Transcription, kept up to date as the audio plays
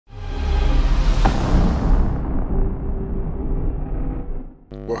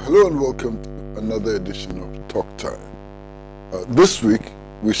Well, hello and welcome to another edition of Talk Time. This week,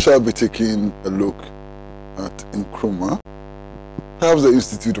 we shall be taking a look at Nkrumah, perhaps the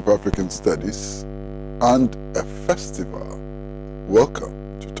Institute of African Studies, and a festival.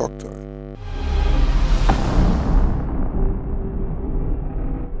 Welcome to Talk Time.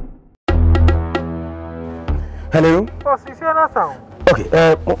 Hello? Oh, sound. Okay,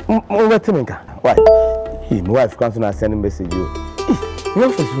 why? My wife comes and send a message you. Your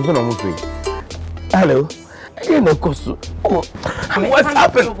face is on free. Hello? I didn't know what's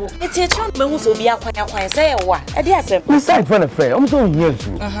happened? It's a child who be a quiet say what? I dare say, Besides, friend of friend, I'm so young.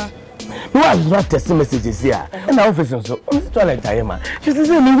 My wife is not testing messages here. And our office also, I'm trying to tell you, man. She says,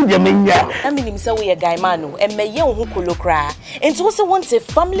 I mean, so we a guy manu, and may young who could look cry. And also wants a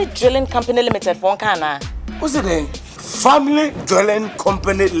family drilling company limited for Kana. What's it then? Family Drilling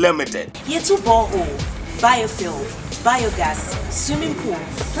Company Limited. Ye two borehole, biofuel, biogas, swimming pool,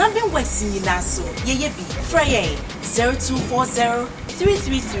 plumbing works in Naso, ye be Frey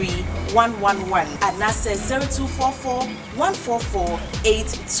 0240-333-111 and NASA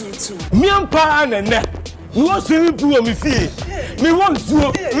 0244-144-822. Me and Pa and you want swimming pool on me see? Me want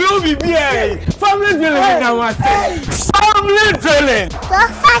to, we'll be here. Family Drilling now, Family Drilling.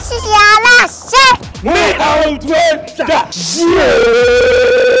 Me out with that.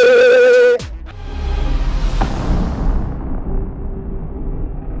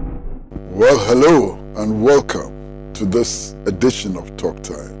 Well, hello and welcome to this edition of Talk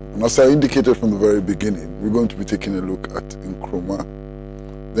Time. And as I indicated from the very beginning, we're going to be taking a look at Nkrumah,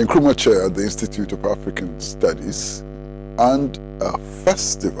 the Nkrumah Chair at the Institute of African Studies, and a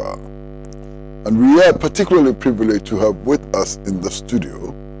festival. And we are particularly privileged to have with us in the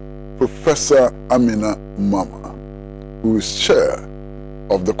studio Professor Amina Mama, who is chair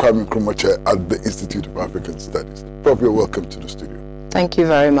of the Kwame Nkrumah Chair at the Institute of African Studies. Prof, you're welcome to the studio. Thank you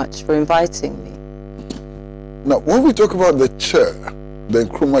very much for inviting me. Now, when we talk about the chair, the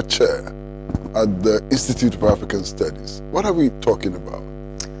Nkrumah Chair at the Institute of African Studies, what are we talking about?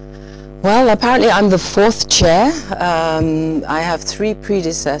 Well, apparently I'm the fourth chair. I have three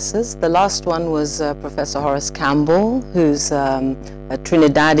predecessors. The last one was Professor Horace Campbell, who's a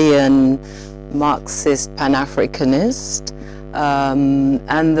Trinidadian Marxist Pan-Africanist.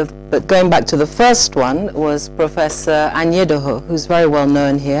 But going back to the first one was Professor Anyedoho, who's very well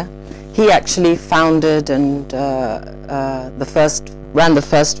known here. He actually founded and ran the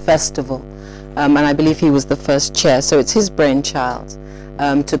first festival, and I believe he was the first chair. So it's his brainchild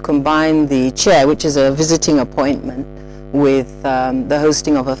to combine the chair, which is a visiting appointment, with the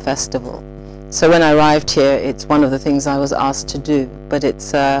hosting of a festival. So when I arrived here, it's one of the things I was asked to do. But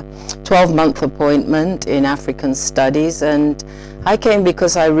it's a 12-month appointment in African studies, and I came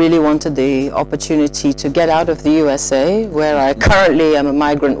because I really wanted the opportunity to get out of the USA, where I currently am a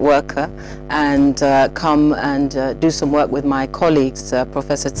migrant worker, and come and do some work with my colleagues.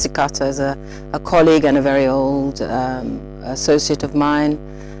 Professor Tsikata is a colleague and a very old associate of mine,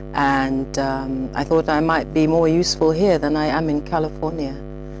 and I thought I might be more useful here than I am in California.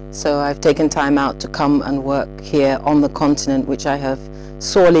 So I've taken time out to come and work here on the continent, which I have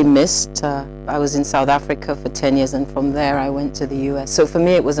sorely missed. I was in South Africa for 10 years, and from there I went to the US. So for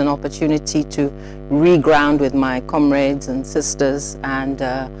me it was an opportunity to reground with my comrades and sisters and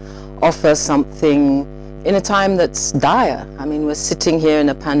offer something in a time that's dire. I mean, we're sitting here in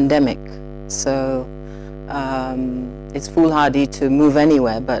a pandemic, so it's foolhardy to move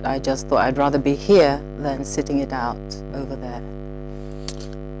anywhere, but I just thought I'd rather be here than sitting it out over there.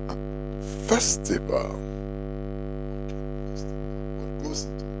 Festival. What goes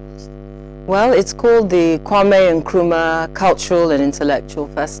into the festival? Well, it's called the Kwame Nkrumah Cultural and Intellectual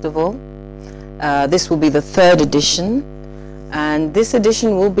Festival. This will be the third edition, and this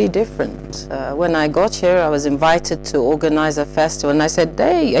edition will be different. When I got here, I was invited to organize a festival, and I said,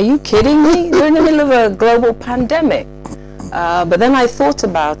 hey, are you kidding me? We're in the middle of a global pandemic. But then I thought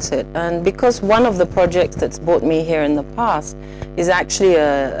about it, and because one of the projects that's brought me here in the past is actually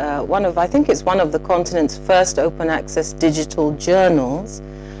I think it's one of the continent's first open access digital journals,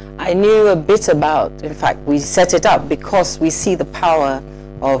 I knew a bit about, in fact, we set it up because we see the power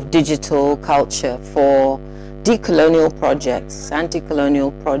of digital culture for decolonial projects,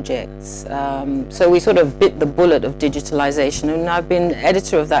 anti-colonial projects. So we sort of bit the bullet of digitalization, and I've been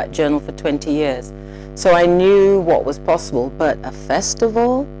editor of that journal for 20 years. So I knew what was possible, but a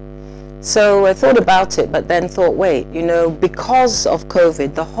festival? So I thought about it, but then thought, wait, you know, because of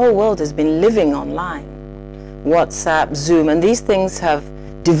COVID, the whole world has been living online. WhatsApp, Zoom, and these things have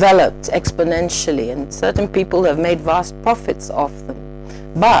developed exponentially, and certain people have made vast profits off them.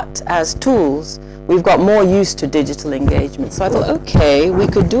 But as tools, we've got more used to digital engagement. So I thought, okay, we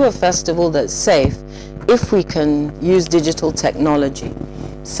could do a festival that's safe if we can use digital technology.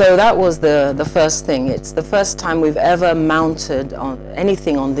 So that was the first thing. It's the first time we've ever mounted on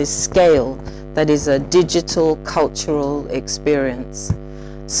anything on this scale that is a digital cultural experience.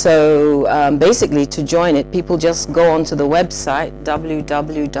 So basically, to join it, people just go onto the website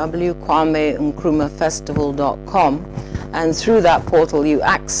www.kwameNkrumahfestival.com, and through that portal you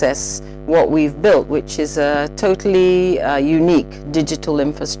access what we've built, which is a totally unique digital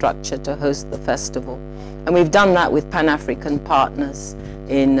infrastructure to host the festival. And we've done that with Pan-African partners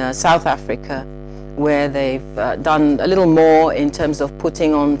in South Africa, where they've done a little more in terms of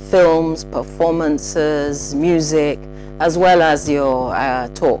putting on films, performances, music, as well as your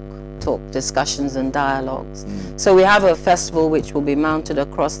talk discussions and dialogues. So we have a festival which will be mounted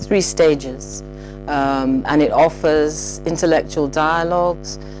across 3 stages, and it offers intellectual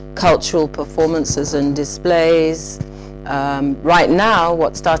dialogues, cultural performances and displays. Right now,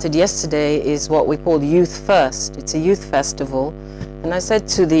 what started yesterday is what we call Youth First. It's a youth festival. And I said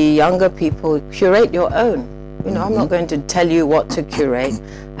to the younger people, curate your own. You know, I'm not going to tell you what to curate.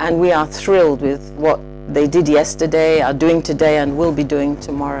 And we are thrilled with what they did yesterday, are doing today, and will be doing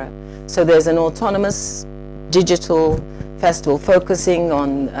tomorrow. So there's an autonomous digital festival focusing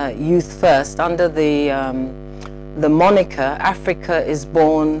on youth first under the moniker, Africa is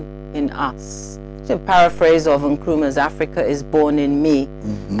born in us. It's a paraphrase of Nkrumah's Africa is born in me.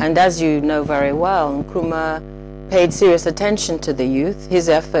 And as you know very well, Nkrumah paid serious attention to the youth. His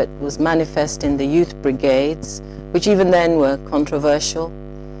effort was manifest in the youth brigades, which even then were controversial,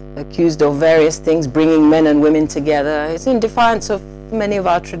 accused of various things, bringing men and women together. It's in defiance of many of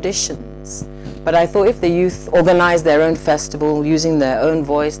our traditions. But I thought if the youth organized their own festival, using their own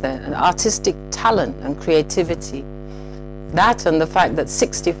voice, their artistic talent and creativity, that and the fact that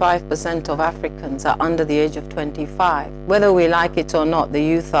 65% of Africans are under the age of 25. Whether we like it or not, the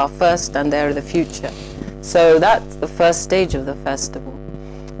youth are first and they're the future. So that's the first stage of the festival.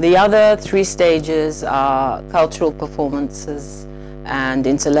 The other 3 stages are cultural performances and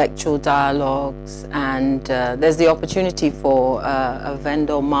intellectual dialogues, and there's the opportunity for a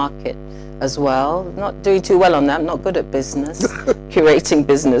vendor market as well. Not doing too well on that, I'm not good at business, curating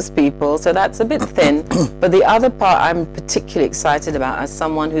business people, so that's a bit thin. But the other part I'm particularly excited about as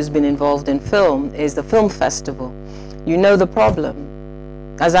someone who's been involved in film is the film festival. You know the problem.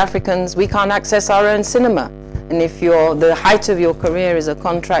 As Africans, we can't access our own cinema. And if the height of your career is a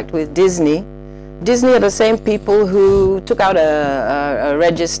contract with Disney, Disney are the same people who took out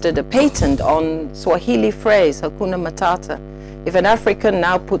registered a patent on Swahili phrase, Hakuna Matata. If an African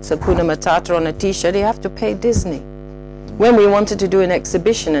now puts Hakuna Matata on a t-shirt, you have to pay Disney. When we wanted to do an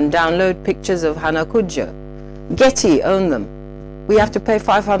exhibition and download pictures of Hanakujo, Getty owned them. We have to pay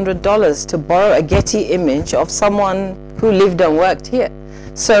 $500 to borrow a Getty image of someone who lived and worked here.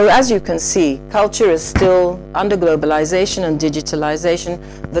 So as you can see, culture is still under globalization and digitalization.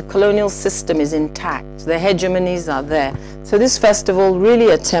 The colonial system is intact. The hegemonies are there. So this festival really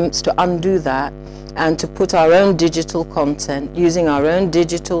attempts to undo that and to put our own digital content using our own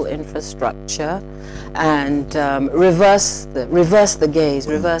digital infrastructure and reverse the gaze,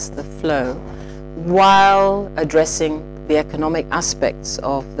 reverse the flow, while addressing the economic aspects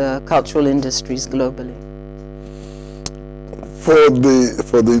of the cultural industries globally. For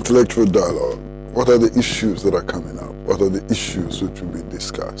the intellectual dialogue, what are the issues that are coming up? What are the issues which will be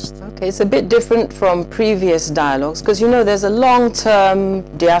discussed? Okay, it's a bit different from previous dialogues because, you know, there's a long-term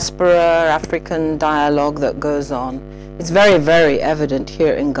diaspora African dialogue that goes on. It's very, very evident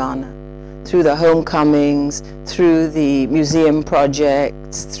here in Ghana through the homecomings, through the museum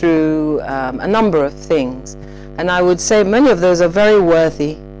projects, through a number of things. And I would say many of those are very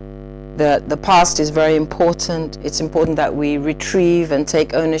worthy. The past is very important. It's important that we retrieve and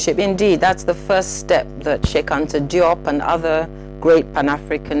take ownership. Indeed, that's the first step that Sheikh Anta Diop and other great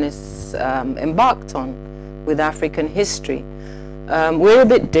Pan-Africanists embarked on with African history. We're a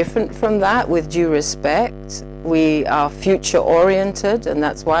bit different from that, with due respect. We are future-oriented, and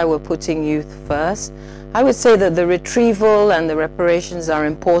that's why we're putting youth first. I would say that the retrieval and the reparations are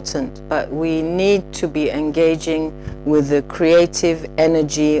important, but we need to be engaging with the creative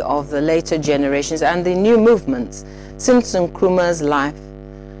energy of the later generations and the new movements. Since Nkrumah's life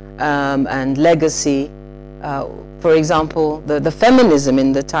and legacy, for example, the feminism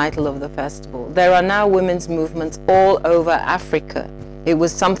in the title of the festival, there are now women's movements all over Africa. It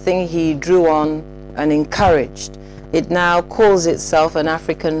was something he drew on and encouraged. It now calls itself an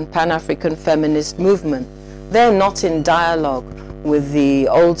Pan-African feminist movement. They're not in dialogue with the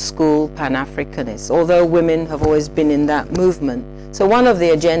old school Pan-Africanists, although women have always been in that movement. So one of the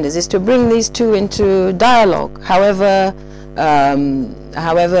agendas is to bring these two into dialogue, however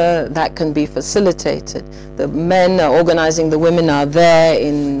that can be facilitated. The men are organizing, the women are there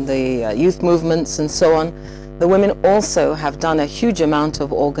in the youth movements and so on. The women also have done a huge amount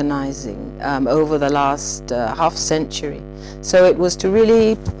of organizing over the last half century. So it was to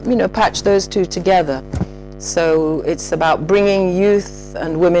really, patch those two together. So it's about bringing youth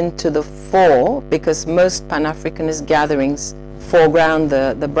and women to the fore, because most Pan-Africanist gatherings foreground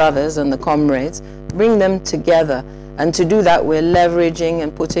the brothers and the comrades, bring them together. And to do that, we're leveraging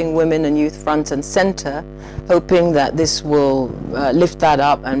and putting women and youth front and center, hoping that this will lift that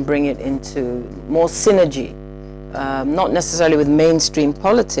up and bring it into more synergy, not necessarily with mainstream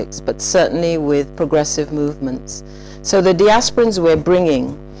politics, but certainly with progressive movements. So the diasporans we're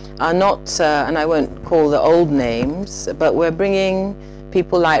bringing are not, and I won't call the old names, but we're bringing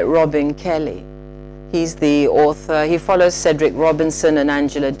people like Robin Kelly. He's the author. He follows Cedric Robinson and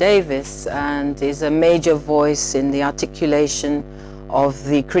Angela Davis and is a major voice in the articulation of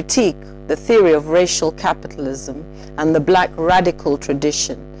the critique, the theory of racial capitalism and the black radical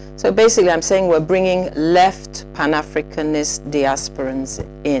tradition. So basically I'm saying we're bringing left Pan-Africanist diasporans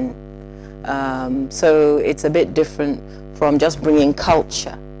in. So it's a bit different from just bringing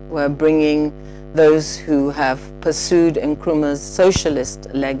culture. We're bringing those who have pursued Nkrumah's socialist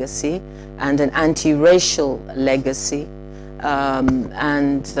legacy and an anti-racial legacy,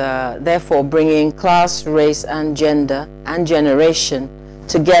 and therefore bringing class, race, and gender and generation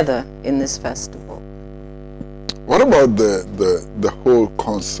together in this festival. What about the whole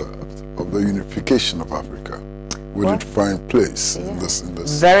concept of the unification of Africa? Will it find place in this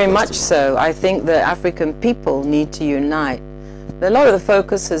Very festival? much so. I think the African people need to unite. A lot of the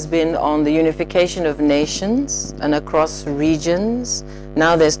focus has been on the unification of nations and across regions.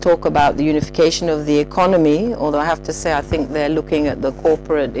 Now there's talk about the unification of the economy, although I have to say I think they're looking at the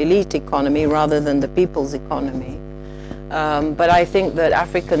corporate elite economy rather than the people's economy. But I think that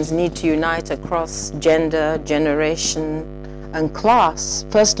Africans need to unite across gender, generation, and class,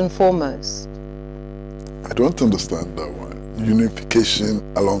 first and foremost. I don't understand that one. Unification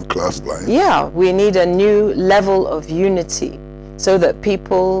along class lines? Yeah, we need a new level of unity so that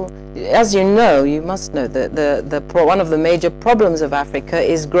people, as you know, you must know that one of the major problems of Africa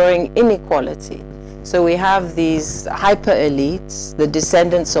is growing inequality. So we have these hyper-elites, the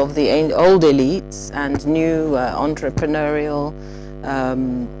descendants of the old elites and new entrepreneurial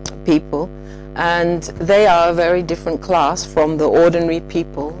people, and they are a very different class from the ordinary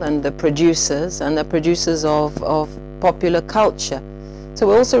people and the producers of popular culture. So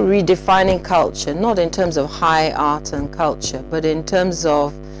we're also redefining culture, not in terms of high art and culture, but in terms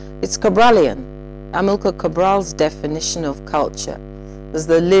of, it's Cabralian. Amilcar Cabral's definition of culture is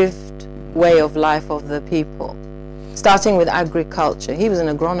the lived way of life of the people, starting with agriculture. He was an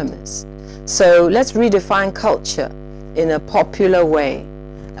agronomist. So let's redefine culture in a popular way,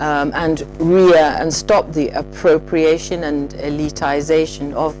 and stop the appropriation and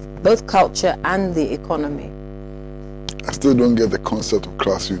elitization of both culture and the economy. I still don't get the concept of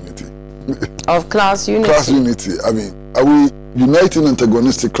class unity. Of class unity? Class unity. I mean, are we uniting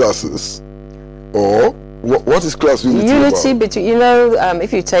antagonistic classes? Or what is class unity Unity about? between,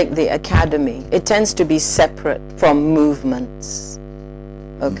 if you take the academy, it tends to be separate from movements.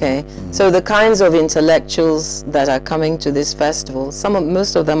 Okay? So the kinds of intellectuals that are coming to this festival,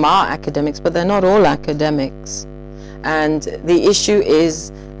 most of them are academics, but they're not all academics. And the issue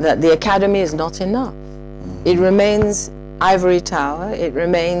is that the academy is not enough. It remains ivory tower, it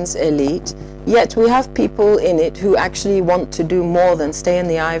remains elite, yet we have people in it who actually want to do more than stay in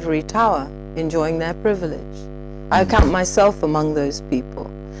the ivory tower, enjoying their privilege. I count myself among those people,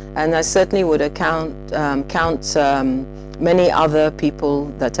 and I certainly would count many other people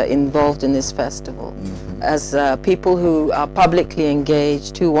that are involved in this festival as people who are publicly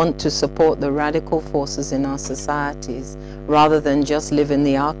engaged, who want to support the radical forces in our societies, rather than just live in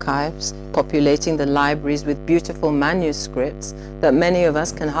the archives, populating the libraries with beautiful manuscripts that many of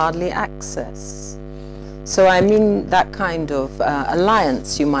us can hardly access. So I mean that kind of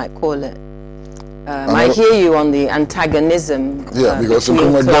alliance, you might call it. I hear you on the antagonism. Yeah, because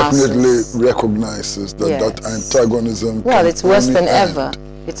Nkrumah definitely recognizes that Yes. that antagonism. Well, it's worse than ever.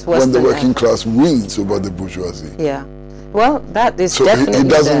 It's worse when the than working ever. class wins over the bourgeoisie. Yeah. Well, that is So definitely he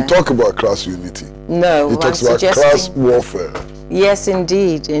doesn't there. talk about class unity. No, He talks I'm about suggesting, class warfare. Yes,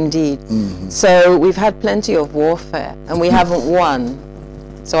 indeed, indeed. So we've had plenty of warfare and we haven't won.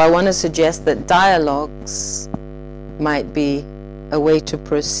 So I want to suggest that dialogues might be a way to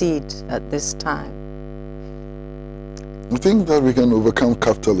proceed at this time. You think that we can overcome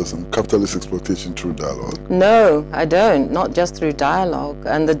capitalism, capitalist exploitation through dialogue? No, I don't. Not just through dialogue.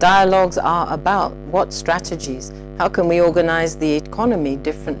 And the dialogues are about what strategies? How can we organize the economy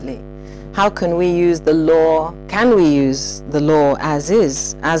differently? How can we use the law? Can we use the law as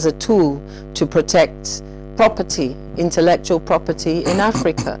is, as a tool to protect property, intellectual property in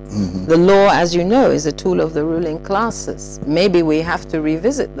Africa? The law, as you know, is a tool of the ruling classes. Maybe we have to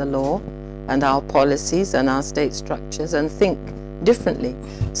revisit the law and our policies and our state structures and think differently.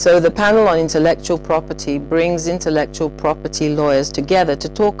 So the panel on intellectual property brings intellectual property lawyers together to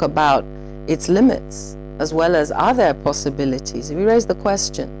talk about its limits as well as are there possibilities. We raise the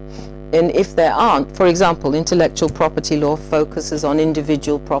question. And if there aren't, for example, intellectual property law focuses on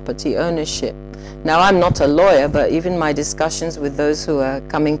individual property ownership. Now, I'm not a lawyer, but even my discussions with those who are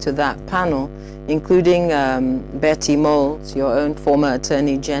coming to that panel, including Betty Moulds, your own former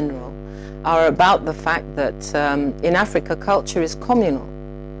Attorney General, are about the fact that in Africa, culture is communal.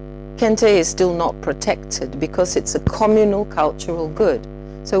 Kente is still not protected because it's a communal cultural good.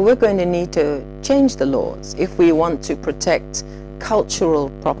 So we're going to need to change the laws if we want to protect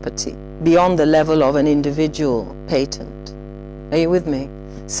cultural property beyond the level of an individual patent. Are you with me?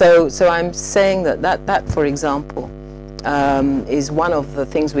 So I'm saying that for example, is one of the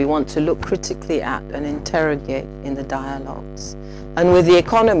things we want to look critically at and interrogate in the dialogues. And with the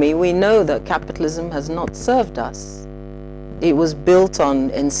economy, we know that capitalism has not served us. It was built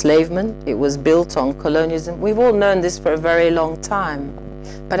on enslavement. It was built on colonialism. We've all known this for a very long time.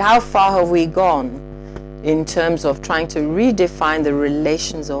 But how far have we gone in terms of trying to redefine the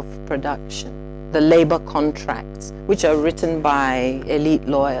relations of production, the labor contracts, which are written by elite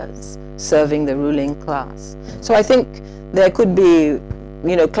lawyers serving the ruling class? So I think there could be,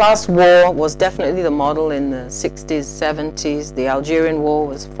 you know, class war was definitely the model in the 60s, 70s. The Algerian War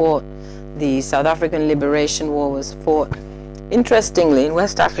was fought. The South African Liberation War was fought. Interestingly, in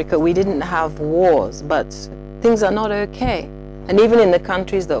West Africa, we didn't have wars, but things are not okay. And even in the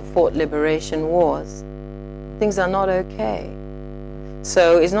countries that fought liberation wars, things are not okay.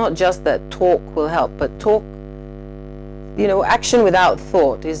 So it's not just that talk will help, but talk, you know, action without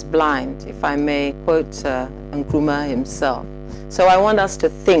thought is blind, if I may quote Nkrumah himself. So I want us to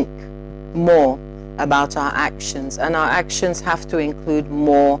think more about our actions, and our actions have to include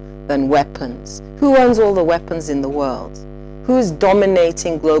more than weapons. Who owns all the weapons in the world? Who is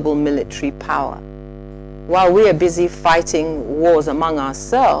dominating global military power? While we are busy fighting wars among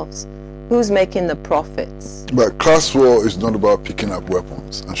ourselves, who's making the profits? But class war is not about picking up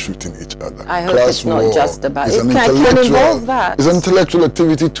weapons and shooting each other. I hope it's not just about it. It can involve that. It's an intellectual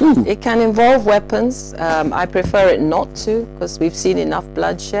activity too. It can involve weapons. I prefer it not to, because we've seen enough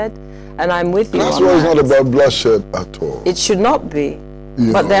bloodshed, and I'm with you on that. Class war is not about bloodshed at all. It should not be.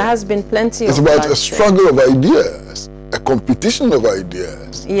 But there has been plenty of bloodshed. It's about a struggle of ideas, a competition of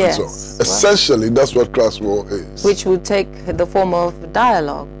ideas. Yes. So essentially, that's what class war is. Which would take the form of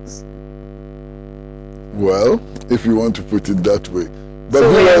dialogues. Well, if you want to put it that way. But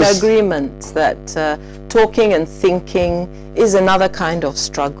so we're in agreement that talking and thinking is another kind of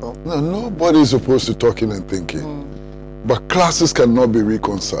struggle. No, nobody is opposed to talking and thinking. But classes cannot be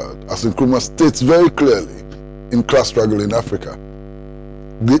reconciled, as Nkrumah states very clearly in class struggle in Africa.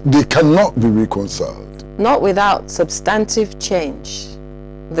 They cannot be reconciled. Not without substantive change.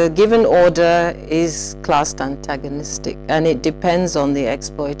 The given order is class antagonistic, and it depends on the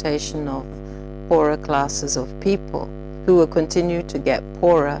exploitation of poorer classes of people who will continue to get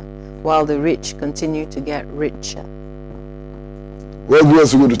poorer while the rich continue to get richer. Well, we are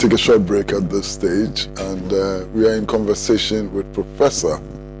going to take a short break at this stage, and we are in conversation with Professor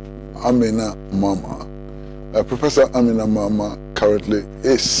Amina Mama. Professor Amina Mama currently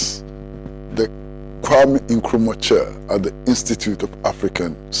is the Kwame Nkrumah Chair at the Institute of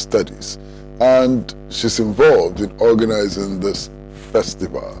African Studies, and she's involved in organizing this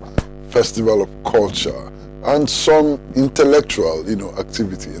festival of culture and some intellectual,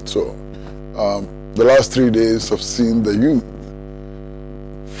 activity and so on. The last 3 days have seen the youth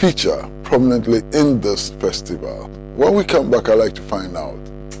feature prominently in this festival. When we come back, I'd like to find out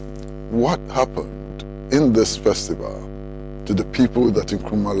what happened in this festival to the people that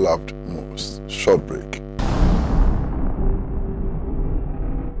Nkrumah loved most. Short break.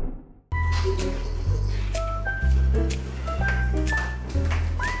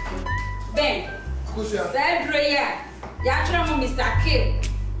 Ben, Cedria, Yatra, Mr. Kill.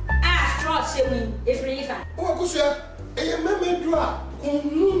 Straw showing every year. Oh, Kusia, a member draw,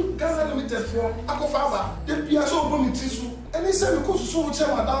 Ghana Limited for Akofaba, the Piazzo Bonitisu, and he said, because so much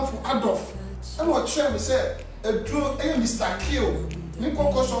Madame for Adolf. And what Trevor said, a draw, Mr. Kill. Me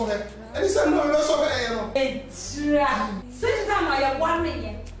go so here. And he said no so here. Etra. Since time I one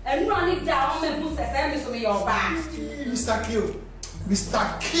minute. And no need down me put say me your back. Mr. Kill.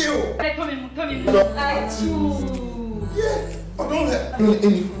 Mr. Kill. Come in. Yeah. I don't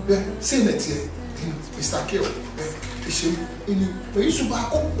have say that here. Mr. Kill. You should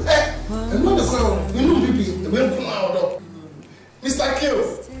back up. And not the girl. You know baby. The way come out. Mr. Kill.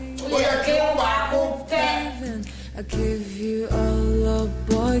 Oh yeah, Kill back up. I give you all a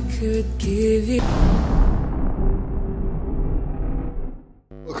boy could give you.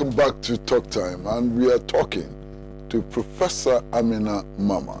 Welcome back to Talk Time, and we are talking to Professor Amina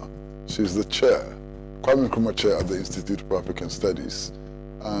Mama. She's the chair, Kwame Nkrumah chair at the Institute for African Studies,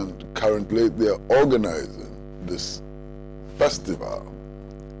 and currently they are organizing this festival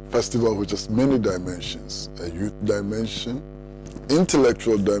which has many dimensions: a youth dimension,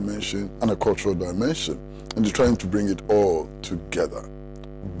 intellectual dimension, and a cultural dimension. And they're trying to bring it all together.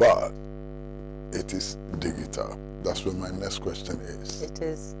 But it is digital. That's where my next question is. It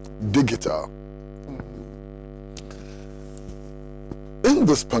is. Digital. In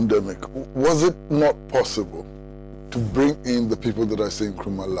this pandemic, was it not possible to bring in the people that I say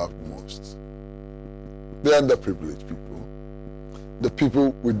Nkrumah loved most? The underprivileged people. The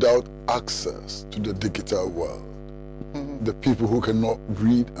people without access to the digital world. The people who cannot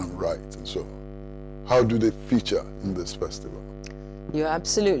read and write and so on. How do they feature in this festival? You're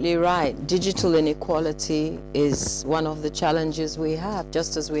absolutely right. Digital inequality is one of the challenges we have,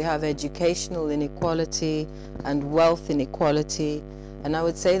 just as we have educational inequality and wealth inequality. And I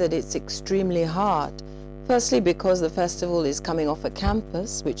would say that it's extremely hard. Firstly, because the festival is coming off a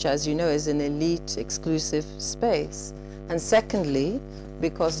campus, which, as you know, is an elite exclusive space. And secondly,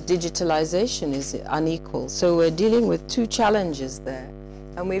 because digitalization is unequal. So we're dealing with two challenges there.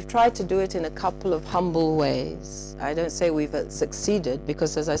 And we've tried to do it in a couple of humble ways. I don't say we've succeeded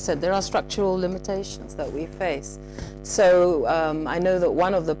because, as I said, there are structural limitations that we face. So I know that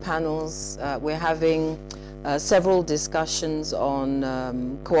one of the panels, we're having several discussions on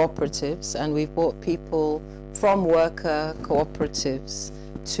cooperatives, and we've brought people from worker cooperatives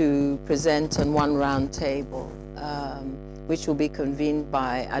to present on one round table, which will be convened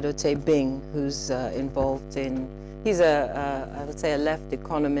by Adote Bing, who's involved in. He's I would say, a left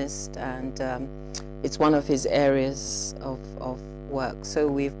economist, and it's one of his areas of work. So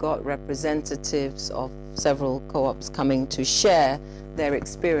we've got representatives of several co-ops coming to share their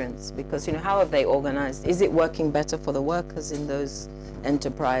experience, because, you know, how have they organized? Is it working better for the workers in those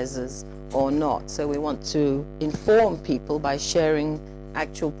enterprises or not? So we want to inform people by sharing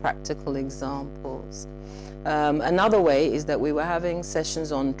actual practical examples. Another way is that we were having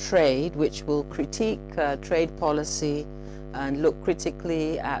sessions on trade, which will critique trade policy and look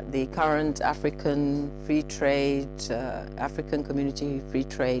critically at the current African free trade, African Community Free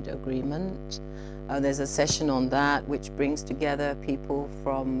Trade Agreement. There's a session on that which brings together people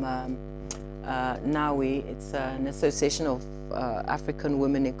from NAWI. It's an association of African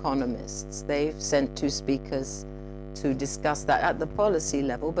women economists. They've sent 2 speakers to discuss that at the policy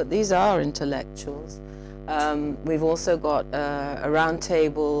level, but these are intellectuals. We've also got a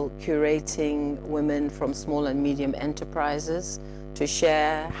roundtable curating women from small and medium enterprises to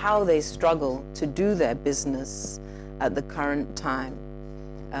share how they struggle to do their business at the current time,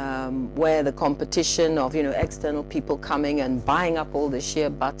 where the competition of, you know, external people coming and buying up all the shea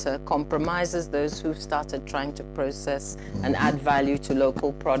butter compromises those who've started trying to process and add value to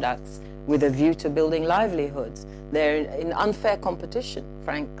local products with a view to building livelihoods. They're in unfair competition,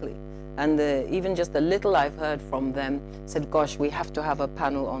 frankly. And even just the little I've heard from them said, gosh, we have to have a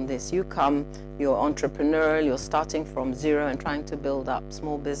panel on this. You come, you're entrepreneurial, you're starting from zero and trying to build up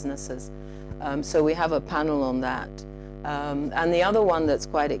small businesses. So we have a panel on that. And the other one that's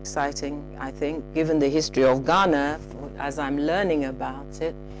quite exciting, I think, given the history of Ghana, as I'm learning about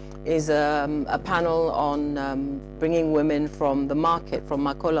it, is a panel on bringing women from the market, from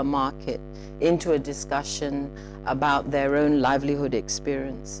Makola market, into a discussion about their own livelihood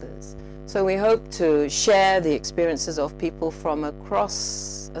experiences. So we hope to share the experiences of people from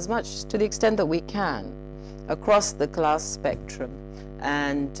across, as much to the extent that we can, across the class spectrum,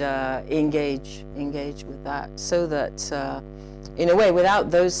 and engage with that, so that in a way,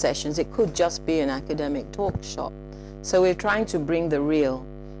 without those sessions, it could just be an academic talk shop. So we're trying to bring the real.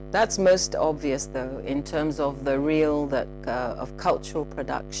 That's most obvious, though, in terms of the real that of cultural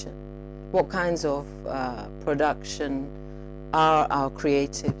production. What kinds of production are our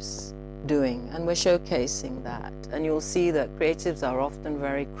creatives doing? And we're showcasing that. And you'll see that creatives are often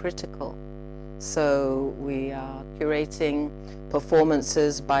very critical. So we are curating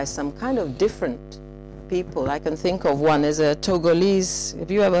performances by some kind of different people. I can think of one. There's a Togolese.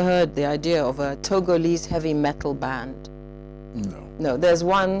 Have you ever heard the idea of a Togolese heavy metal band? No. No, there's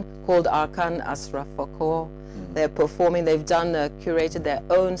one called Arkan Asrafoko. They're performing, they've done, curated their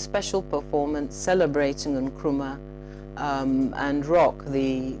own special performance celebrating Nkrumah and Rock,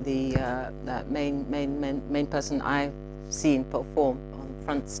 that main person I've seen perform on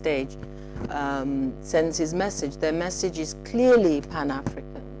front stage, sends his message. Their message is clearly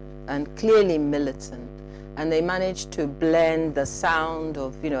Pan-African and clearly militant. And they managed to blend the sound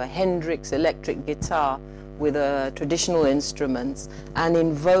of, a Hendrix electric guitar with traditional instruments and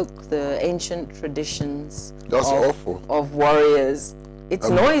invoke the ancient traditions of warriors. It's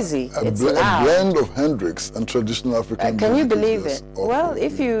noisy, it's loud. A blend of Hendrix and traditional African music. Can you believe it? Awful. Well,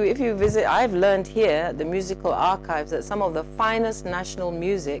 if you visit, I've learned here at the musical archives that some of the finest national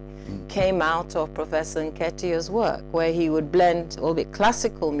music came out of Professor Nketiah's work, where he would blend a little bit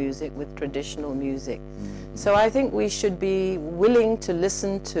classical music with traditional music. So I think we should be willing to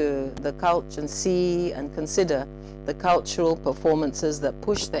listen to the culture and see and consider the cultural performances that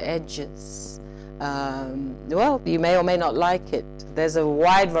push the edges. Well, you may or may not like it. There's a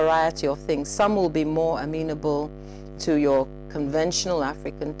wide variety of things. Some will be more amenable to your conventional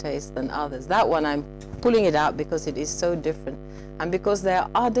African taste than others. That one, I'm pulling it out because it is so different and because they're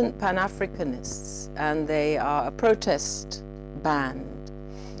ardent Pan-Africanists and they are a protest band.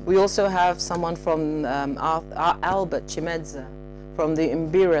 We also have someone from Albert Chimedza from the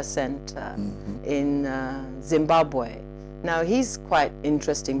Mbira Center in Zimbabwe. Now he's quite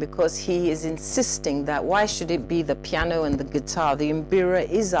interesting because he is insisting that why should it be the piano and the guitar? The Mbira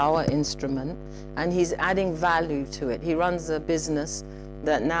is our instrument and he's adding value to it. He runs a business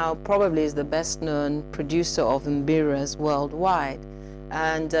that now probably is the best known producer of Mbiras worldwide.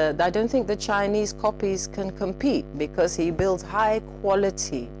 And I don't think the Chinese copies can compete because he builds high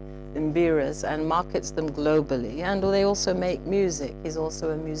quality Mbiras and markets them globally. And they also make music. He's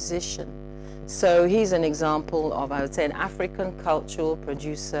also a musician. So he's an example of, I would say, an African cultural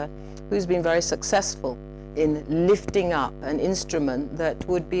producer who's been very successful in lifting up an instrument that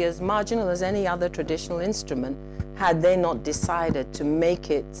would be as marginal as any other traditional instrument had they not decided to make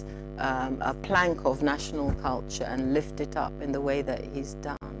it a plank of national culture and lift it up in the way that he's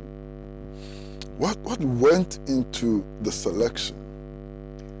done. What went into the selection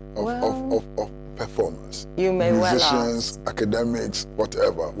of performers? You may musicians, well ask. Academics,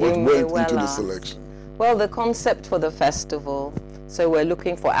 whatever. What went into the selection? Well, the concept for the festival, so we're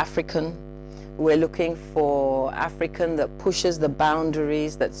looking for African. We're looking for African that pushes the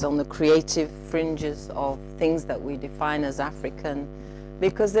boundaries, that's on the creative fringes of things that we define as African.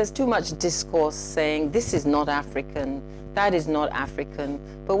 Because there's too much discourse saying this is not African, that is not African.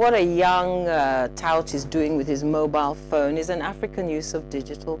 But what a young tout is doing with his mobile phone is an African use of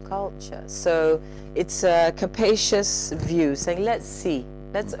digital culture. So it's a capacious view saying, let's see,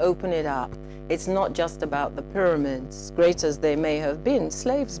 let's open it up. It's not just about the pyramids, great as they may have been.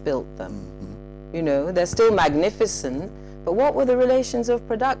 Slaves built them. You know, they're still magnificent, but what were the relations of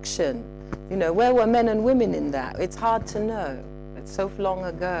production? You know, where were men and women in that? It's hard to know. It's so long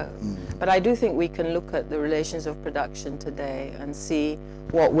ago. But I do think we can look at the relations of production today and see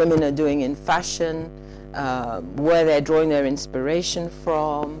what women are doing in fashion, where they're drawing their inspiration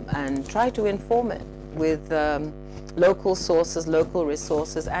from, and try to inform it with local sources, local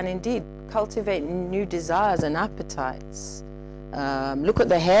resources, and indeed cultivate new desires and appetites. Look at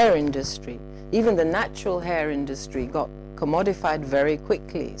the hair industry. Even the natural hair industry got commodified very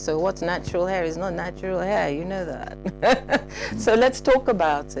quickly. So what's natural hair is not natural hair, you know that. So let's talk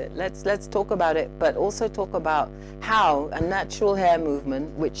about it. Let's talk about it, but also talk about how a natural hair movement,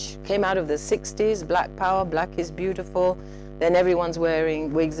 which came out of the 60s, Black Power, Black is Beautiful, then everyone's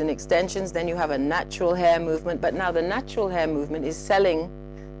wearing wigs and extensions, then you have a natural hair movement, but now the natural hair movement is selling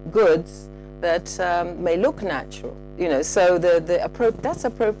goods that may look natural. You know, so that's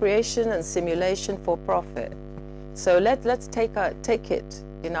appropriation and simulation for profit. So let's take it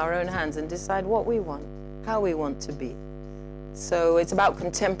in our own hands and decide what we want, how we want to be. So it's about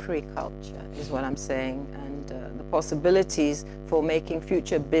contemporary culture, is what I'm saying, and the possibilities for making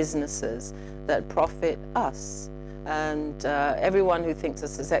future businesses that profit us. And everyone who thinks a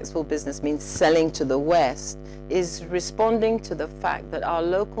successful business means selling to the West is responding to the fact that our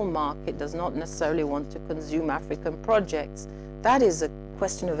local market does not necessarily want to consume African projects. That is a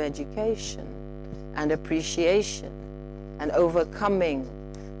question of education and appreciation and overcoming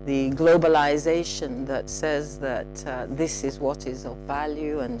the globalization that says that this is what is of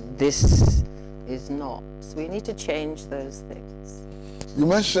value and this is not. So we need to change those things. You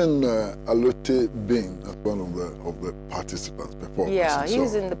mentioned Alote being one of the participants, performers. Yeah, he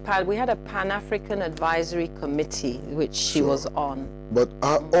was in the we had a Pan-African Advisory Committee which she was on. But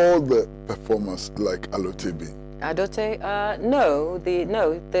are all the performers like Alote being? Adote, no.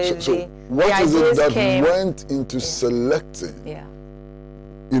 What is it that went into selecting?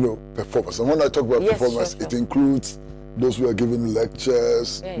 You know, performers. And when I talk about performers, it includes those who are giving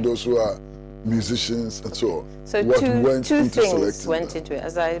lectures, those who are musicians, and so on. So two things went into it.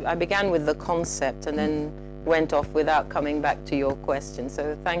 As I began with the concept and then went off without coming back to your question.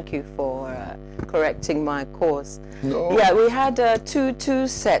 So thank you for correcting my course. No. Yeah, we had two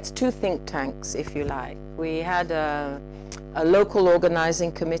think tanks, if you like. We had a local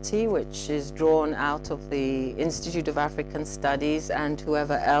organizing committee, which is drawn out of the Institute of African Studies and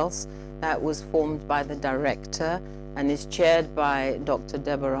whoever else. That was formed by the director and is chaired by Dr.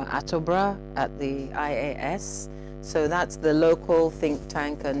 Deborah Atobra at the IAS. So that's the local think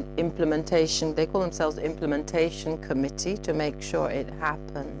tank and implementation. They call themselves Implementation Committee to make sure it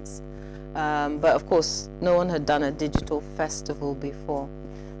happens. But of course, no one had done a digital festival before.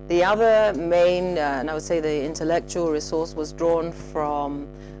 The other main, and I would say the intellectual resource, was drawn from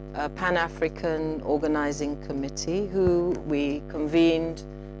a Pan-African Organizing Committee who we convened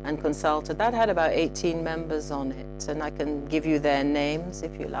and consulted. That had about 18 members on it, and I can give you their names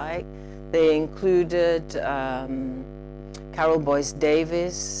if you like. They included Carol Boyce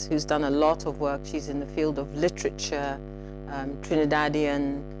Davis, who's done a lot of work. She's in the field of literature,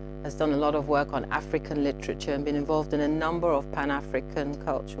 Trinidadian, has done a lot of work on African literature and been involved in a number of Pan-African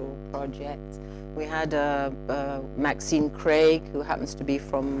cultural projects. We had Maxine Craig, who happens to be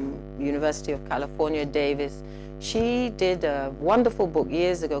from University of California, Davis. She did a wonderful book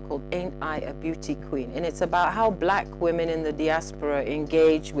years ago called Ain't I a Beauty Queen? And it's about how black women in the diaspora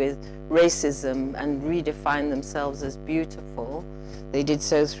engage with racism and redefine themselves as beautiful. They did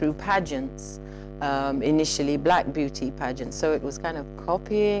so through pageants, initially black beauty pageants. So it was kind of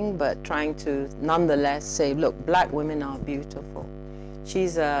copying, but trying to nonetheless say, look, black women are beautiful.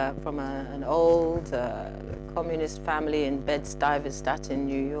 She's from an old communist family in Bed-Stuy in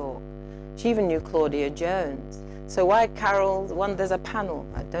New York. She even knew Claudia Jones. So why Carol, there's a panel,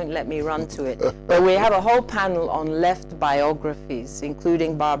 don't let me run to it, but we have a whole panel on left biographies,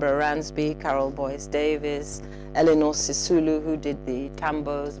 including Barbara Ransby, Carol Boyce Davis, Eleanor Sisulu, who did the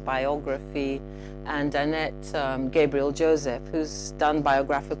Tambo's biography, and Annette Gabriel Joseph, who's done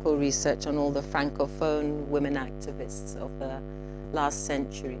biographical research on all the Francophone women activists of the last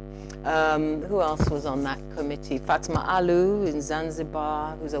century. Who else was on that committee? Fatma Alu in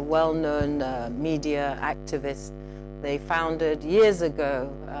Zanzibar, who's a well-known media activist. They founded years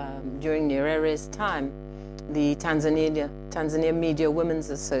ago, during Nyerere's time, the Tanzania Media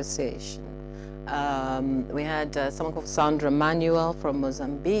Women's Association. We had someone called Sandra Manuel from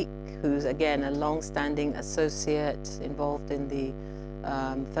Mozambique, who's again a long-standing associate involved in the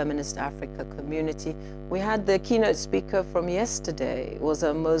Feminist Africa community. We had the keynote speaker from yesterday. It was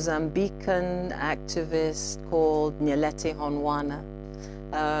a Mozambican activist called Nyelete Honwana.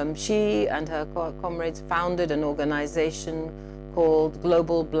 She and her comrades founded an organization called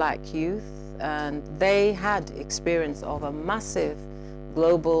Global Black Youth, and they had experience of a massive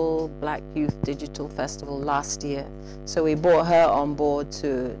Global Black Youth Digital Festival last year. So we brought her on board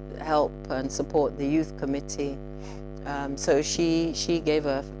to help and support the youth committee. So she gave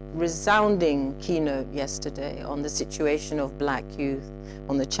a resounding keynote yesterday on the situation of black youth,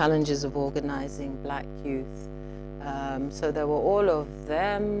 on the challenges of organizing black youth. So there were all of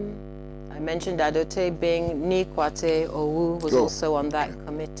them. I mentioned Adote Bing, Nikwate Owu was also on that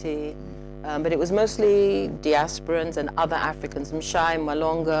committee. But it was mostly diasporans and other Africans. Mshai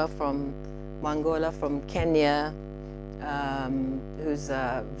Malonga from Angola, from Kenya, who's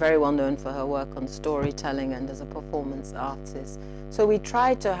very well known for her work on storytelling and as a performance artist. So we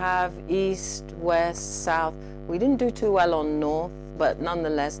tried to have East, West, South. We didn't do too well on North, but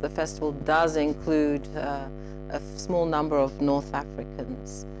nonetheless the festival does include a small number of North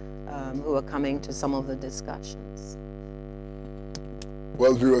Africans who are coming to some of the discussions.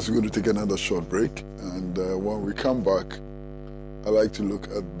 Well, viewers, we're going to take another short break, and when we come back, I like to look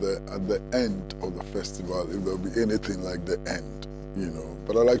at the end of the festival, if there'll be anything like the end, you know.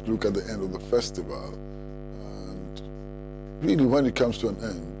 But I like to look at the end of the festival, and really, when it comes to an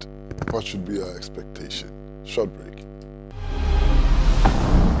end, what should be our expectation? Short break.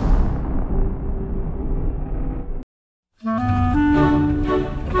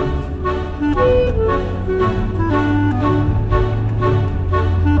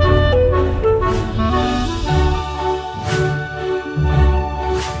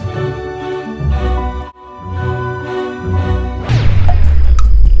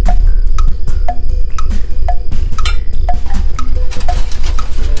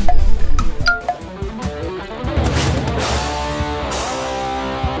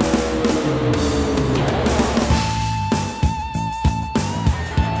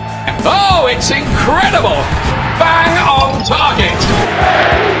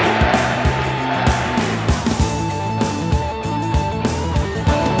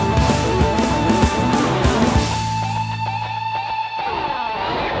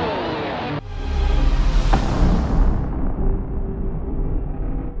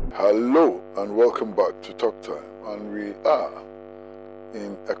 Hello and welcome back to Talk Time, and we are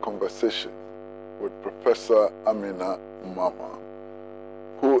in a conversation with Professor Amina Mama,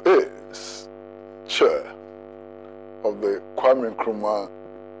 who is chair of the Kwame Nkrumah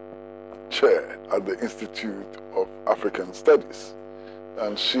chair at the Institute of African Studies,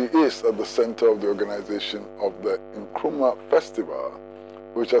 and she is at the center of the organization of the Nkrumah Festival,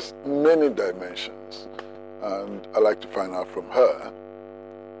 which has many dimensions. And I'd like to find out from her,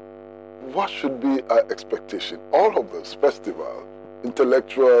 what should be our expectation? All of this festival,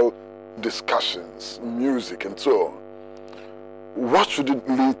 intellectual discussions, music, and so on, what should it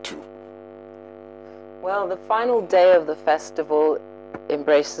lead to? Well, the final day of the festival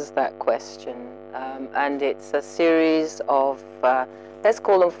embraces that question, and it's a series of, let's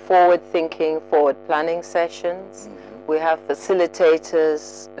call them forward-thinking, forward-planning sessions. We have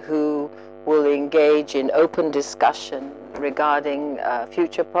facilitators who will engage in open discussion regarding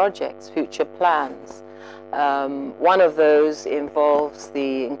future projects, future plans. One of those involves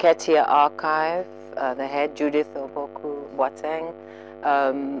the Nketia Archive, the head, Judith Oboku Boateng,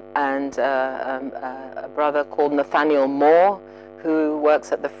 and a brother called Nathaniel Moore, who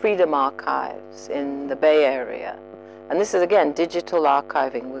works at the Freedom Archives in the Bay Area. And this is, again, digital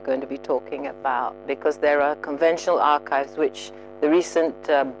archiving we're going to be talking about, because there are conventional archives which the recent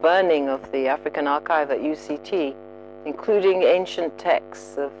burning of the African archive at UCT, including ancient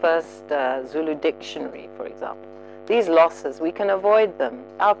texts, the first Zulu dictionary, for example. These losses, we can avoid them.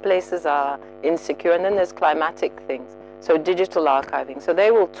 Our places are insecure, and then there's climatic things. So digital archiving. So they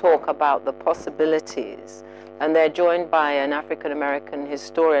will talk about the possibilities, and they're joined by an African-American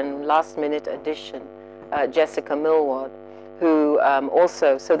historian, last-minute addition, Jessica Millward, who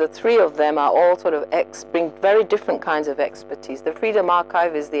also, so the three of them are all sort of bring very different kinds of expertise. The Freedom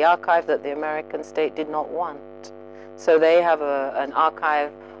Archive is the archive that the American state did not want. So they have an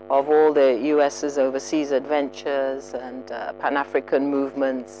archive of all the US's overseas adventures and Pan-African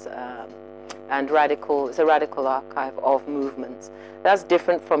movements, and it's a radical archive of movements. That's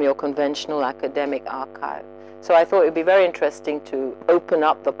different from your conventional academic archive. So I thought it would be very interesting to open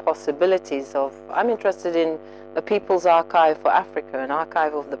up the possibilities of, I'm interested in a People's Archive for Africa, an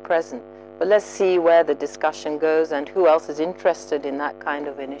archive of the present. But let's see where the discussion goes and who else is interested in that kind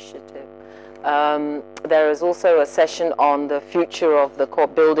of initiative. There is also a session on the future of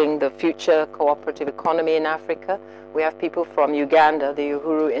building the future cooperative economy in Africa. We have people from Uganda, the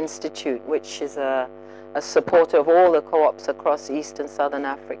Uhuru Institute, which is a supporter of all the co-ops across East and Southern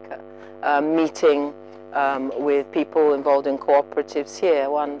Africa, meeting with people involved in cooperatives here.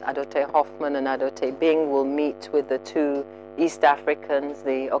 One, Adote Hoffman and Adote Bing, will meet with the two East Africans,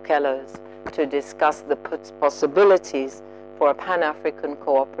 the Okellos, to discuss the possibilities for a Pan-African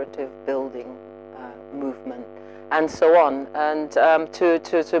cooperative building movement, and so on. And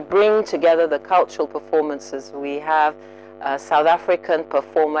to bring together the cultural performances, we have a South African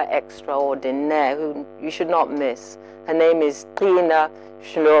performer extraordinaire who you should not miss. Her name is Tina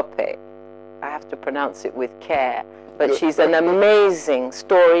Shlope. I have to pronounce it with care, but she's an amazing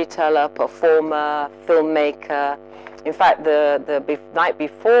storyteller, performer, filmmaker. In fact, the night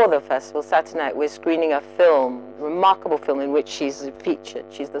before the festival, Saturday night, we're screening a film, a remarkable film in which she's featured.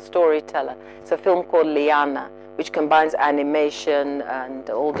 She's the storyteller. It's a film called Liana, which combines animation and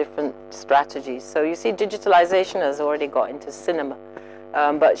all different strategies. So you see, digitalization has already got into cinema,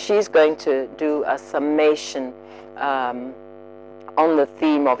 but she's going to do a summation on the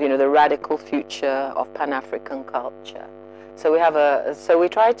theme of, the radical future of Pan-African culture. So we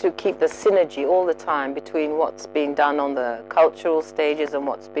try to keep the synergy all the time between what's being done on the cultural stages and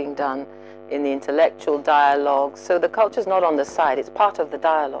what's being done in the intellectual dialogue. So the culture's not on the side, it's part of the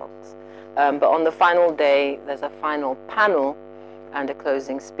dialogues. But on the final day, there's a final panel and a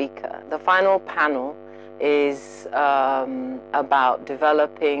closing speaker. The final panel is about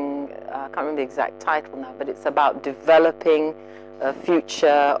developing, I can't remember the exact title now, but it's about developing a future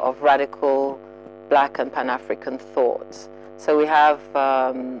of radical Black and Pan-African thought. So we have,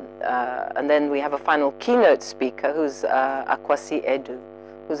 and then we have a final keynote speaker who's Kwesi Edu,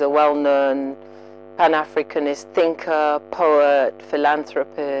 who's a well-known Pan-Africanist thinker, poet,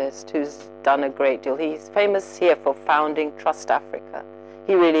 philanthropist, who's done a great deal. He's famous here for founding Trust Africa.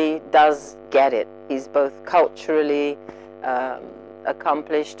 He really does get it. He's both culturally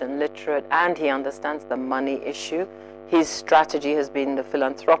accomplished and literate, and he understands the money issue. His strategy has been the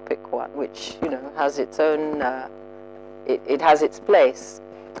philanthropic one, which, has its own, it has its place,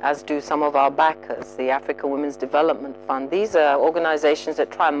 as do some of our backers, the African Women's Development Fund. These are organizations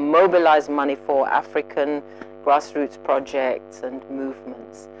that try and mobilize money for African grassroots projects and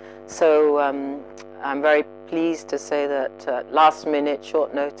movements. So I'm very pleased to say that last minute,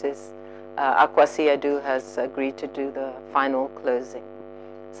 short notice, Kwesi has agreed to do the final closing.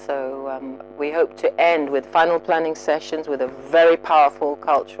 So we hope to end with final planning sessions with a very powerful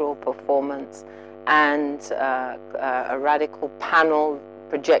cultural performance and a radical panel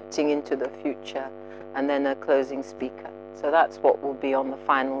projecting into the future, and then a closing speaker. So that's what will be on the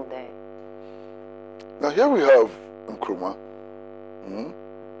final day. Now here we have Nkrumah,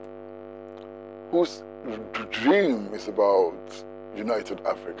 whose dream is about united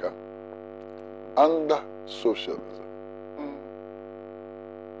Africa under socialism.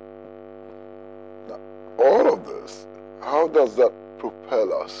 Now, all of this, how does that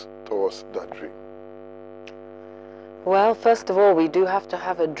propel us towards that dream? Well, first of all, we do have to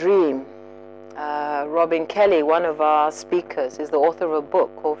have a dream. Robin Kelly, one of our speakers, is the author of a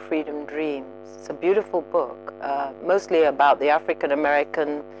book called Freedom Dreams. It's a beautiful book, mostly about the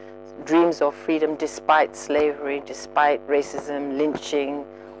African-American dreams of freedom despite slavery, despite racism, lynching,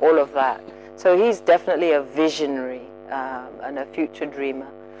 all of that. So he's definitely a visionary and a future dreamer.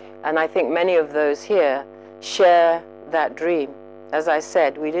 And I think many of those here share that dream. As I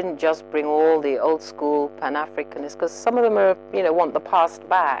said, we didn't just bring all the old school Pan-Africanists, because some of them are, want the past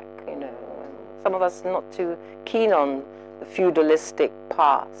back, Some of us are not too keen on the feudalistic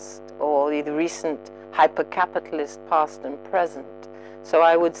past or the recent hyper-capitalist past and present. So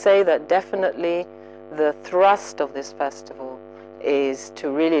I would say that definitely the thrust of this festival is to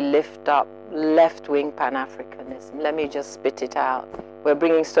really lift up left-wing Pan-Africanism. Let me just spit it out. We're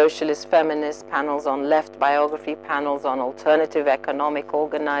bringing socialist feminist panels on left biography, panels on alternative economic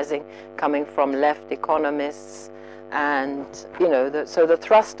organizing coming from left economists. And, so the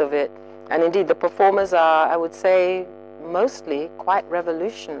thrust of it, and indeed the performers are, I would say, mostly quite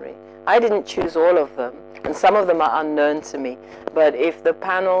revolutionary. I didn't choose all of them, and some of them are unknown to me. But if the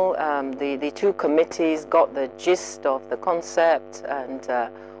panel, the two committees got the gist of the concept and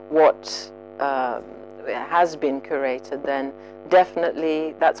what has been curated, then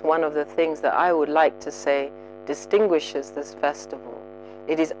definitely that's one of the things that I would like to say distinguishes this festival.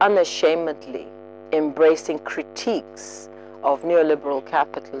 It is unashamedly embracing critiques of neoliberal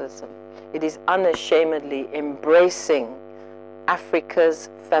capitalism. It is unashamedly embracing Africa's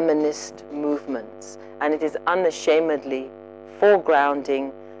feminist movements, and it is unashamedly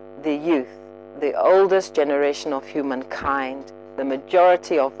foregrounding the youth, the oldest generation of humankind, the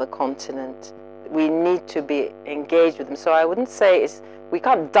majority of the continent. We need to be engaged with them. So I wouldn't say we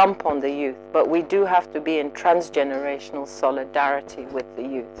can't dump on the youth, but we do have to be in transgenerational solidarity with the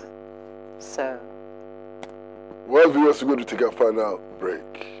youth. So. Well, viewers, we're going to take a final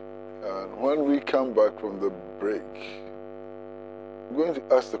break. And when we come back from the break, we're going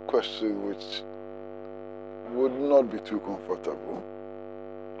to ask the question which would not be too comfortable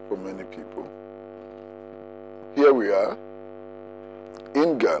for many people. Here we are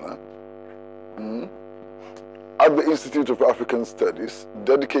in Ghana at the Institute of African Studies,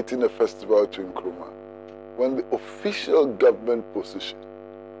 dedicating a festival to Nkrumah, when the official government position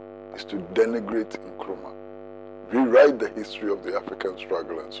is to denigrate Nkrumah, rewrite the history of the African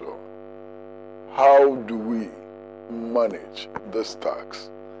struggle and so on. How do we manage this task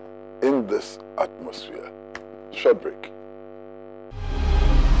in this atmosphere? Short break.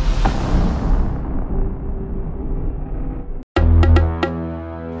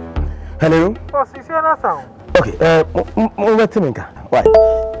 Hello? Okay, why?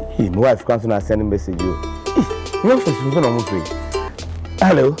 My wife comes and send a message you. Your office is going to free.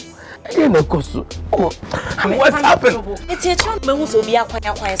 Hello? What's happened? It's a child who's will be a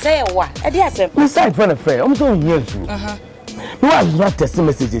quiet say what? A dear sir. We side from a friend. I'm so young. You are not testing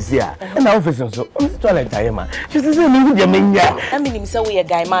messages here. And our office also. I'm trying to tell man. She says, I mean, so we a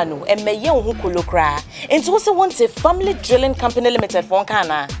guy manu and may young who could look cry. And also wants a family drilling company limited for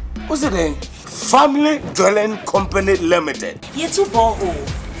Kana. What's it then? Family Drilling Company Limited. Ye two borehole,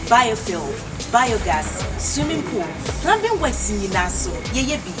 biofuel, biogas, swimming pool, plumbing works in Naso,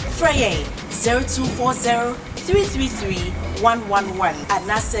 ye be Frey 0240 333 111 and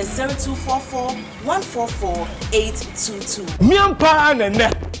Nasa 0244 144 822. Miampa and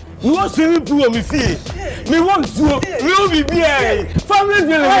you want swimming pool me see? Me want to be here. Family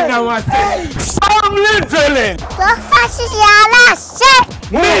Drilling now. Family Drilling.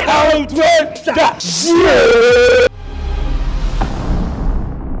 Me out with that.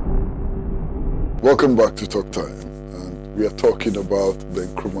 Welcome back to Talk Time, and we are talking about the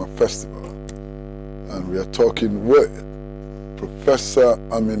Nkrumah Festival, and we are talking with Professor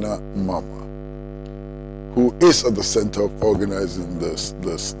Amina Mama, who is at the center of organizing this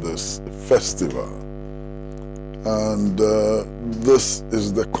festival. And this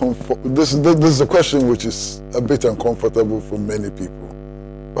is the comfort. This is a question which is a bit uncomfortable for many people.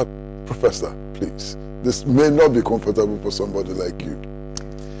 But Professor, please, this may not be comfortable for somebody like you.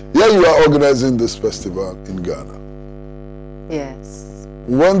 Here you are organizing this festival in Ghana. Yes.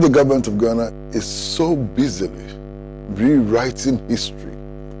 When the government of Ghana is so busily rewriting history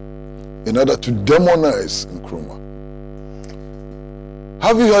in order to demonize Nkrumah,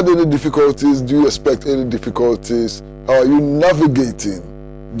 have you had any difficulties? Do you expect any difficulties? How are you navigating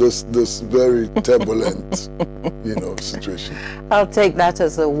this very turbulent, situation? I'll take that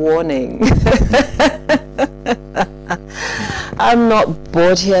as a warning. I'm not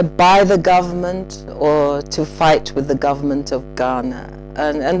brought here by the government or to fight with the government of Ghana.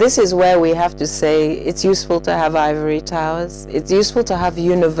 And this is where we have to say it's useful to have ivory towers. It's useful to have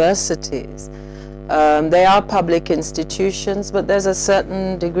universities. They are public institutions, but there's a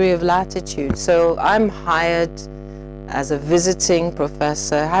certain degree of latitude. So I'm hired as a visiting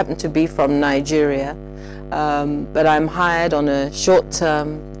professor. I happen to be from Nigeria, but I'm hired on a short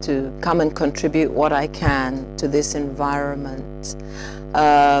term to come and contribute what I can to this environment.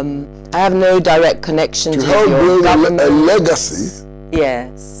 I have no direct connection to help your build government. a legacy.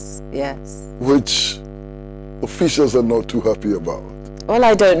 Yes, yes. Which officials are not too happy about. Well,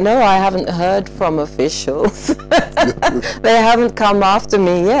 I don't know. I haven't heard from officials. They haven't come after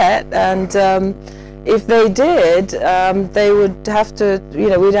me yet. And if they did, they would have to,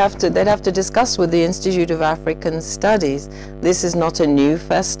 they'd have to discuss with the Institute of African Studies. This is not a new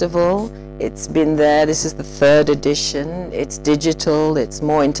festival. It's been there. This is the 3rd edition. It's digital. It's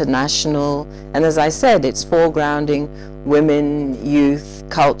more international. And as I said, it's foregrounding women, youth,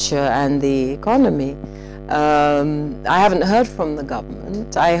 culture, and the economy. I haven't heard from the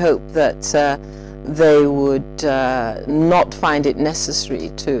government. I hope that they would not find it necessary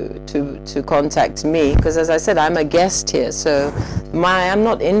to contact me, because as I said, I'm a guest here, so I'm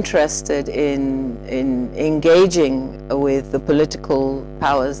not interested in engaging with the political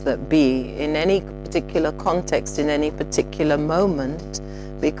powers that be in any particular context, in any particular moment,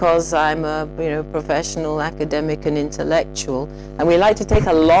 because I'm a professional, academic and intellectual, and we like to take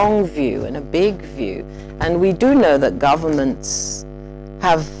a long view and a big view. And we do know that governments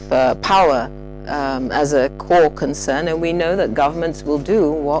have power as a core concern, and we know that governments will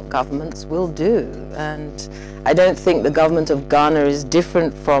do what governments will do. And I don't think the government of Ghana is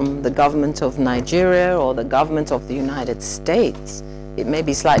different from the government of Nigeria or the government of the United States. It may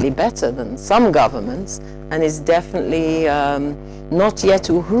be slightly better than some governments, and is definitely not yet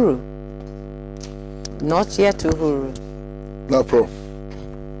Uhuru. Not yet Uhuru. Now, Prof,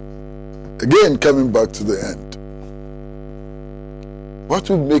 again, coming back to the end, what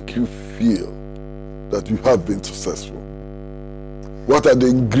will make you feel that you have been successful? What are the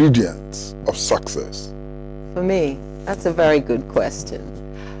ingredients of success? For me, that's a very good question.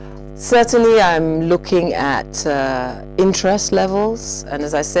 Certainly, I'm looking at interest levels, and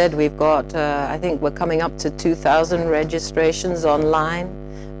as I said, we've got, I think we're coming up to 2,000 registrations online,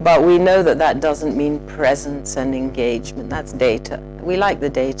 but we know that that doesn't mean presence and engagement. That's data. We like the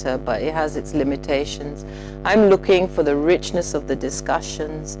data, but it has its limitations. I'm looking for the richness of the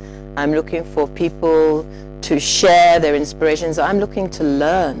discussions. I'm looking for people to share their inspirations. I'm looking to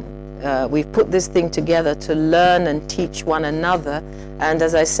learn. We've put this thing together to learn and teach one another. And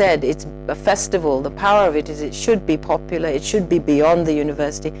as I said, it's a festival. The power of it is it should be popular. It should be beyond the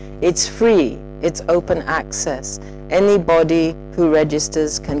university. It's free. It's open access. Anybody who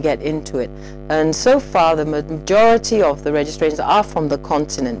registers can get into it. And so far, the majority of the registrations are from the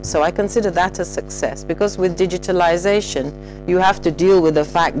continent. So I consider that a success, because with digitalization, you have to deal with the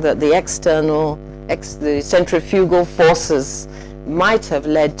fact that the external, the centrifugal forces might have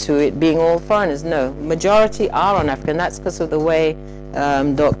led to it being all foreigners. No, majority are on African. That's because of the way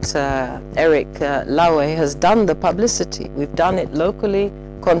Dr. Eric Lawe has done the publicity. We've done it locally,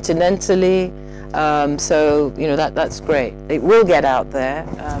 continentally, so that's great. It will get out there.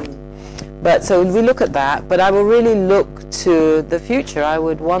 But so we look at that, but I will really look to the future. I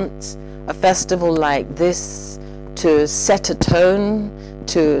would want a festival like this to set a tone,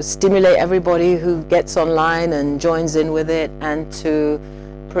 to stimulate everybody who gets online and joins in with it, and to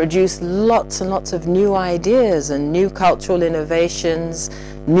produce lots and lots of new ideas and new cultural innovations,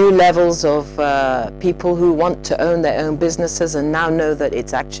 new levels of people who want to own their own businesses and now know that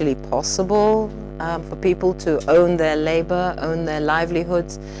it's actually possible for people to own their labor, own their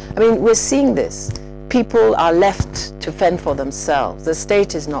livelihoods. I mean, we're seeing this. People are left to fend for themselves. The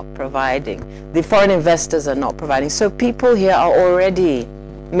state is not providing. The foreign investors are not providing. So people here are already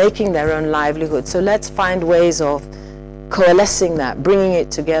making their own livelihood. So let's find ways of coalescing that, bringing it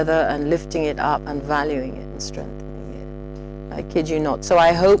together and lifting it up and valuing it and strengthening it. I kid you not. So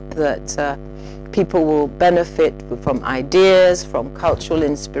I hope that people will benefit from ideas, from cultural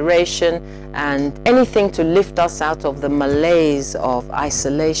inspiration, and anything to lift us out of the malaise of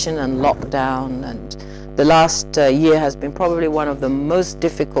isolation and lockdown. And the last year has been probably one of the most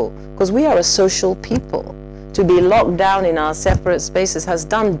difficult, because we are a social people. To be locked down in our separate spaces has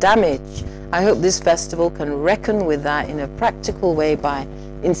done damage. I hope this festival can reckon with that in a practical way by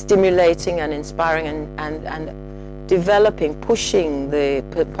stimulating and inspiring and developing, pushing the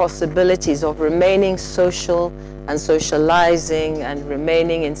possibilities of remaining social and socializing and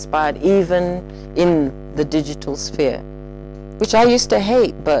remaining inspired even in the digital sphere, which I used to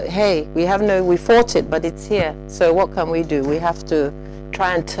hate, but hey, we fought it, but it's here. So what can we do? We have to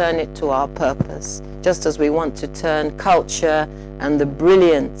try and turn it to our purpose, just as we want to turn culture and the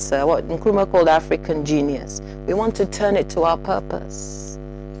brilliance, what Nkrumah called African genius. We want to turn it to our purpose.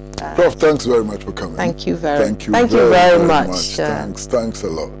 Prof, thanks very much for coming. Thank you very much. Thanks a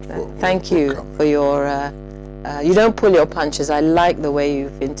lot. Thank you for your, you don't pull your punches. I like the way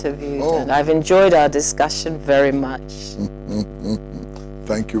you've interviewed, and I've enjoyed our discussion very much.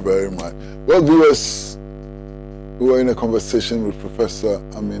 Thank you very much. Well, viewers, we were in a conversation with Professor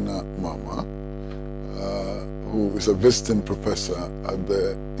Amina Mama, who is a visiting professor at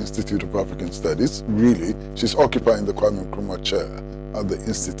the Institute of African Studies. Really, she's occupying the Kwame Nkrumah chair at the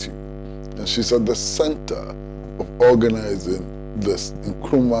Institute. And she's at the center of organizing this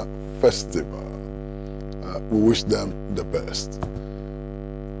Nkrumah Festival. We wish them the best.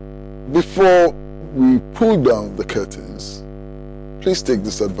 Before we pull down the curtains, please take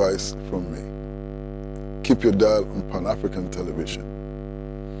this advice from me. Keep your dial on Pan-African television.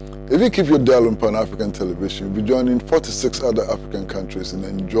 If you keep your dial on Pan-African television, you'll be joining 46 other African countries in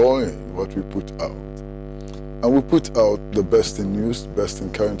enjoying what we put out. And we put out the best in news, best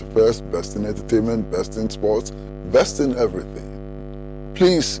in current affairs, best in entertainment, best in sports, best in everything.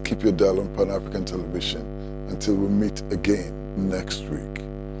 Please keep your dial on Pan-African television until we meet again next week.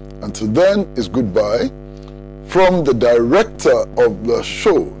 Until then, it's goodbye. From the director of the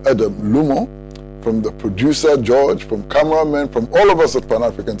show, Adam Lumo, from the producer, George, from cameramen, from all of us at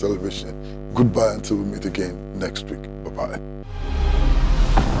Pan-African Television, goodbye until we meet again next week. Bye-bye.